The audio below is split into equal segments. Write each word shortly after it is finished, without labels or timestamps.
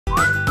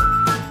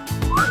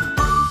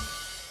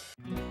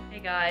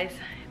Guys,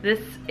 this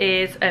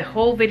is a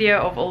haul video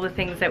of all the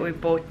things that we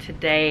bought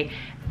today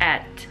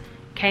at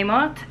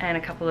Kmart and a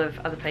couple of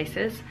other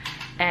places,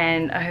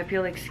 and I hope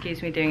you'll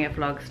excuse me doing it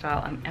vlog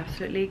style. I'm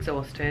absolutely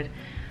exhausted.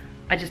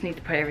 I just need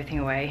to put everything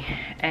away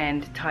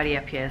and tidy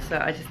up here, so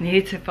I just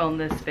needed to film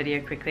this video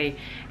quickly,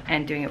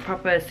 and doing a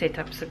proper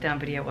setup sit down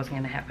video wasn't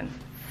going to happen.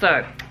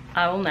 So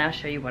I will now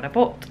show you what I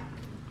bought.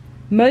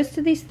 Most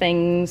of these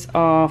things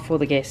are for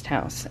the guest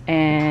house,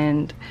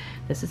 and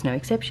this is no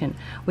exception.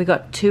 We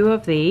got 2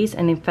 of these,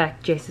 and in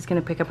fact Jess is going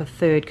to pick up a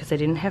 3rd because they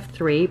didn't have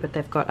 3, but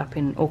they've got up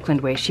in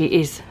Auckland where she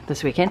is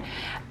this weekend.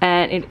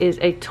 And it is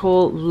a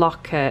tall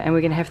locker, and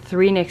we're going to have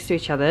 3 next to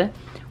each other.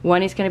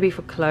 One is going to be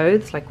for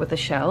clothes, like with the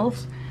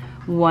shelves.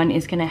 One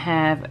is going to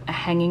have a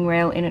hanging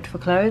rail in it for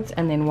clothes,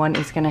 and then one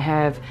is going to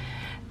have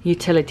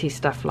utility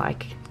stuff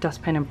like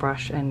dustpan and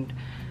brush and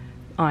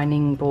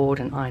ironing board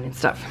and iron and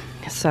stuff.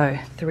 So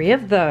 3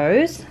 of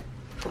those.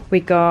 We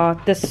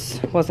got,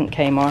 this wasn't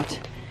Kmart.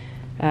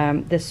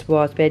 This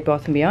was Bed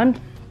Bath & Beyond,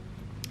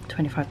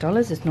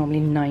 $25. It's normally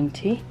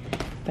 $90,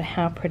 but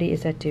how pretty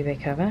is that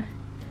duvet cover?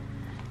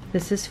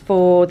 This is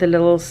for the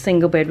little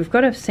single bed. We've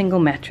got a single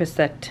mattress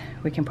that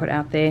we can put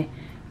out there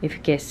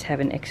if guests have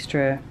an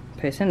extra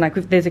person. Like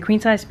there's a queen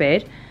size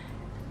bed,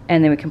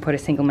 and then we can put a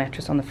single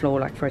mattress on the floor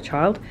like for a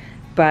child.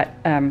 But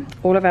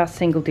all of our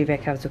single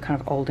duvet covers are kind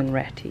of old and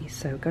ratty,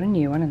 so we've got a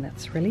new one, and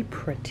that's really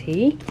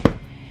pretty.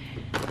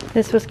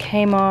 This was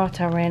Kmart.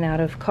 I ran out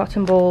of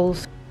cotton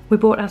balls. We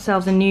bought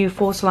ourselves a new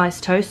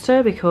 4-slice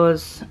toaster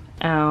because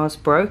ours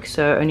broke,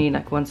 so only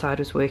like one side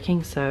was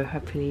working, so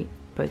hopefully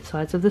both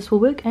sides of this will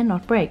work and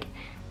not break.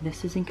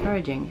 This is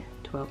encouraging.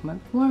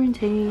 12-month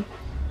warranty.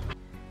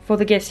 For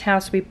the guest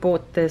house we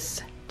bought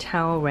this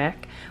towel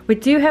rack. We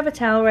do have a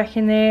towel rack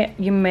in there.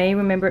 You may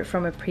remember it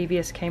from a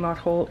previous Kmart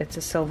haul. It's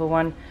a silver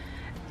one,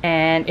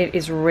 and it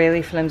is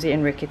really flimsy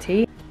and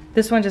rickety.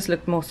 This one just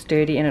looked more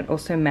sturdy, and it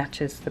also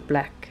matches the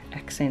black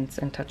accents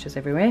and touches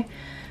everywhere.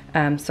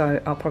 So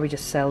I'll probably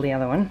just sell the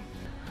other one.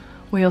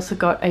 We also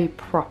got a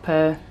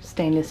proper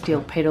stainless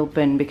steel pedal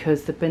bin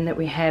because the bin that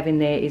we have in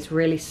there is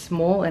really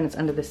small and it's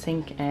under the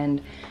sink,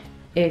 and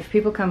if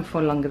people come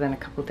for longer than a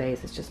couple of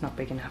days it's just not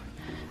big enough.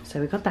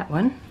 So we got that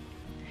one.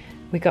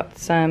 We got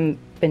some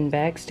bin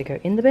bags to go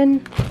in the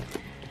bin.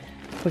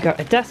 We got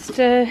a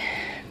duster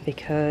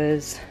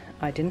because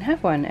I didn't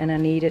have one and I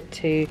needed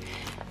to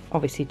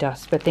obviously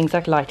dust, but things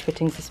like light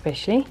fittings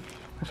especially.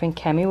 My friend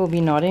Cammy will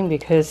be nodding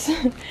because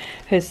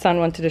her son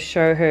wanted to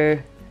show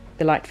her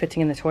the light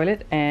fitting in the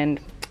toilet, and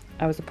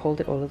I was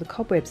appalled at all of the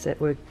cobwebs that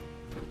were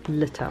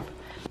lit up.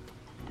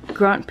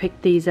 Grant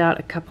picked these out,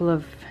 a couple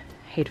of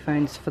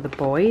headphones for the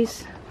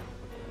boys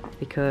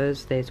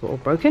because theirs were all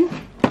broken.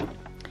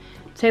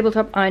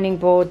 Tabletop ironing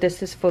board.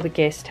 This is for the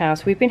guest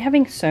house. We've been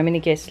having so many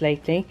guests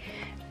lately,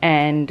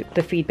 and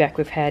the feedback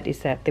we've had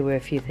is that there were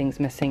a few things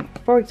missing.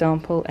 For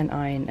example, an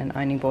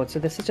ironing board. So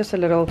this is just a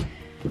little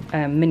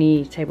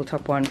mini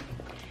tabletop one,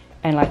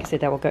 and like I said,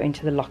 that will go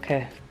into the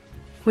locker.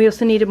 We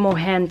also needed more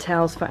hand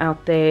towels for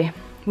out there.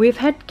 We've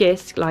had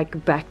guests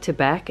like back to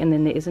back, and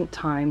then there isn't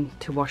time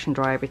to wash and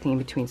dry everything in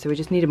between, so we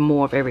just needed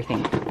more of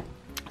everything.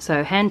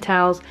 So hand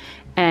towels,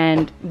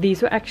 and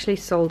these were actually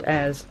sold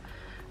as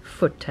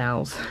foot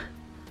towels,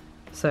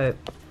 so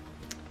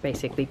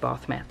basically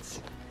bath mats.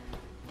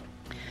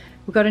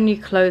 We've got a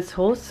new clothes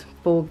horse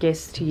for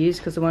guests to use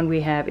because the one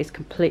we have is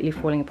completely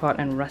falling apart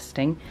and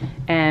rusting,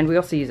 and we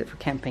also use it for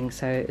camping,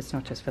 so it's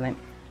not just for them.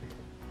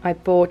 I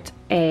bought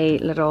a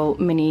little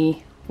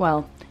mini,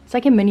 well, it's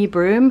like a mini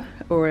broom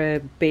or a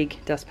big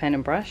dustpan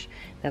and brush.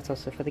 That's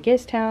also for the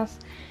guest house,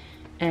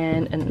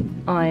 and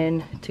an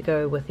iron to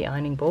go with the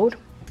ironing board.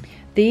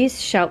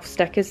 These shelf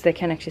stackers, they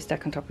can actually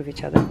stack on top of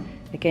each other,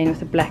 again with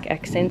the black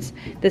accents.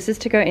 This is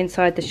to go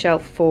inside the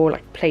shelf for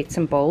like plates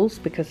and bowls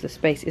because the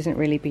space isn't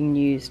really being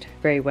used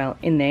very well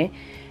in there,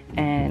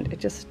 and it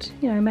just,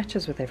 you know,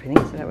 matches with everything,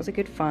 so that was a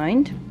good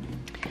find.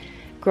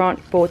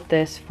 Grant bought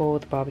this for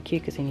the barbecue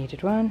because he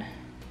needed one,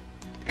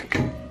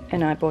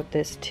 and I bought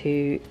this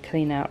to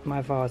clean out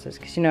my vases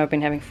because, you know, I've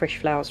been having fresh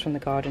flowers from the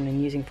garden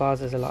and using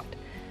vases a lot.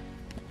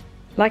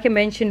 Like I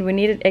mentioned, we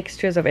needed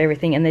extras of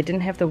everything, and they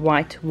didn't have the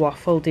white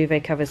waffle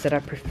duvet covers that I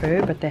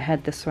prefer, but they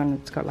had this one.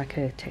 It's got like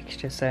a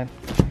texture, so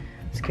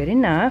it's good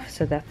enough.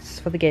 So that's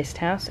for the guest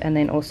house, and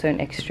then also an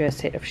extra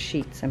set of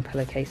sheets and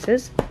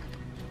pillowcases.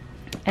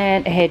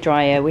 And a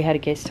hairdryer. We had a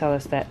guest tell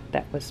us that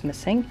that was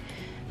missing,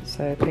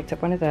 so I picked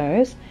up one of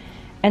those.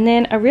 And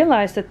then I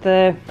realized that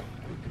the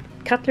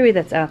cutlery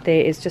that's out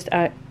there is just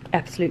our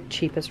absolute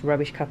cheapest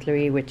rubbish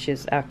cutlery, which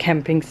is our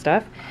camping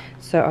stuff.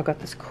 So I got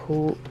this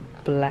cool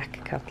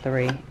black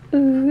cutlery.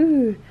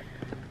 Ooh,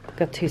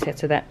 got 2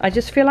 sets of that. I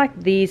just feel like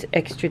these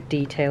extra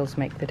details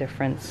make the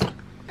difference.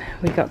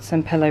 We got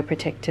some pillow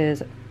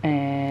protectors,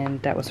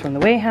 and that was from the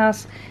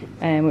warehouse,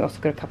 and we also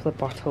got a couple of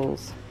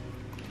bottles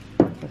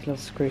with little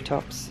screw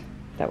tops.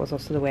 That was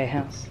also the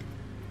warehouse,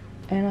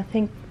 and I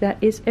think that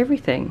is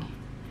everything.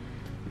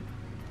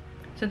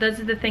 So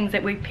those are the things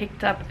that we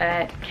picked up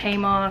at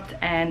Kmart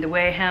and the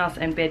Warehouse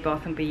and Bed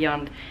Bath &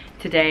 Beyond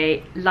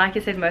today. Like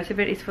I said, most of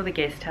it is for the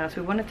guest house.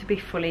 We want it to be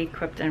fully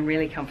equipped and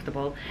really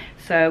comfortable.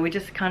 So we're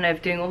just kind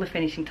of doing all the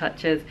finishing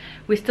touches.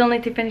 We still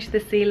need to finish the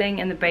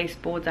ceiling and the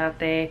baseboards out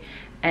there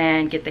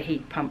and get the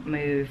heat pump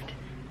moved,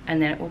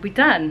 and then it will be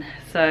done.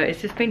 So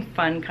it's just been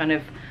fun kind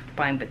of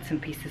buying bits and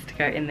pieces to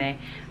go in there.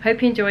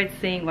 Hope you enjoyed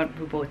seeing what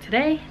we bought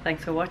today.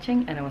 Thanks for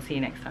watching, and I will see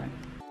you next time.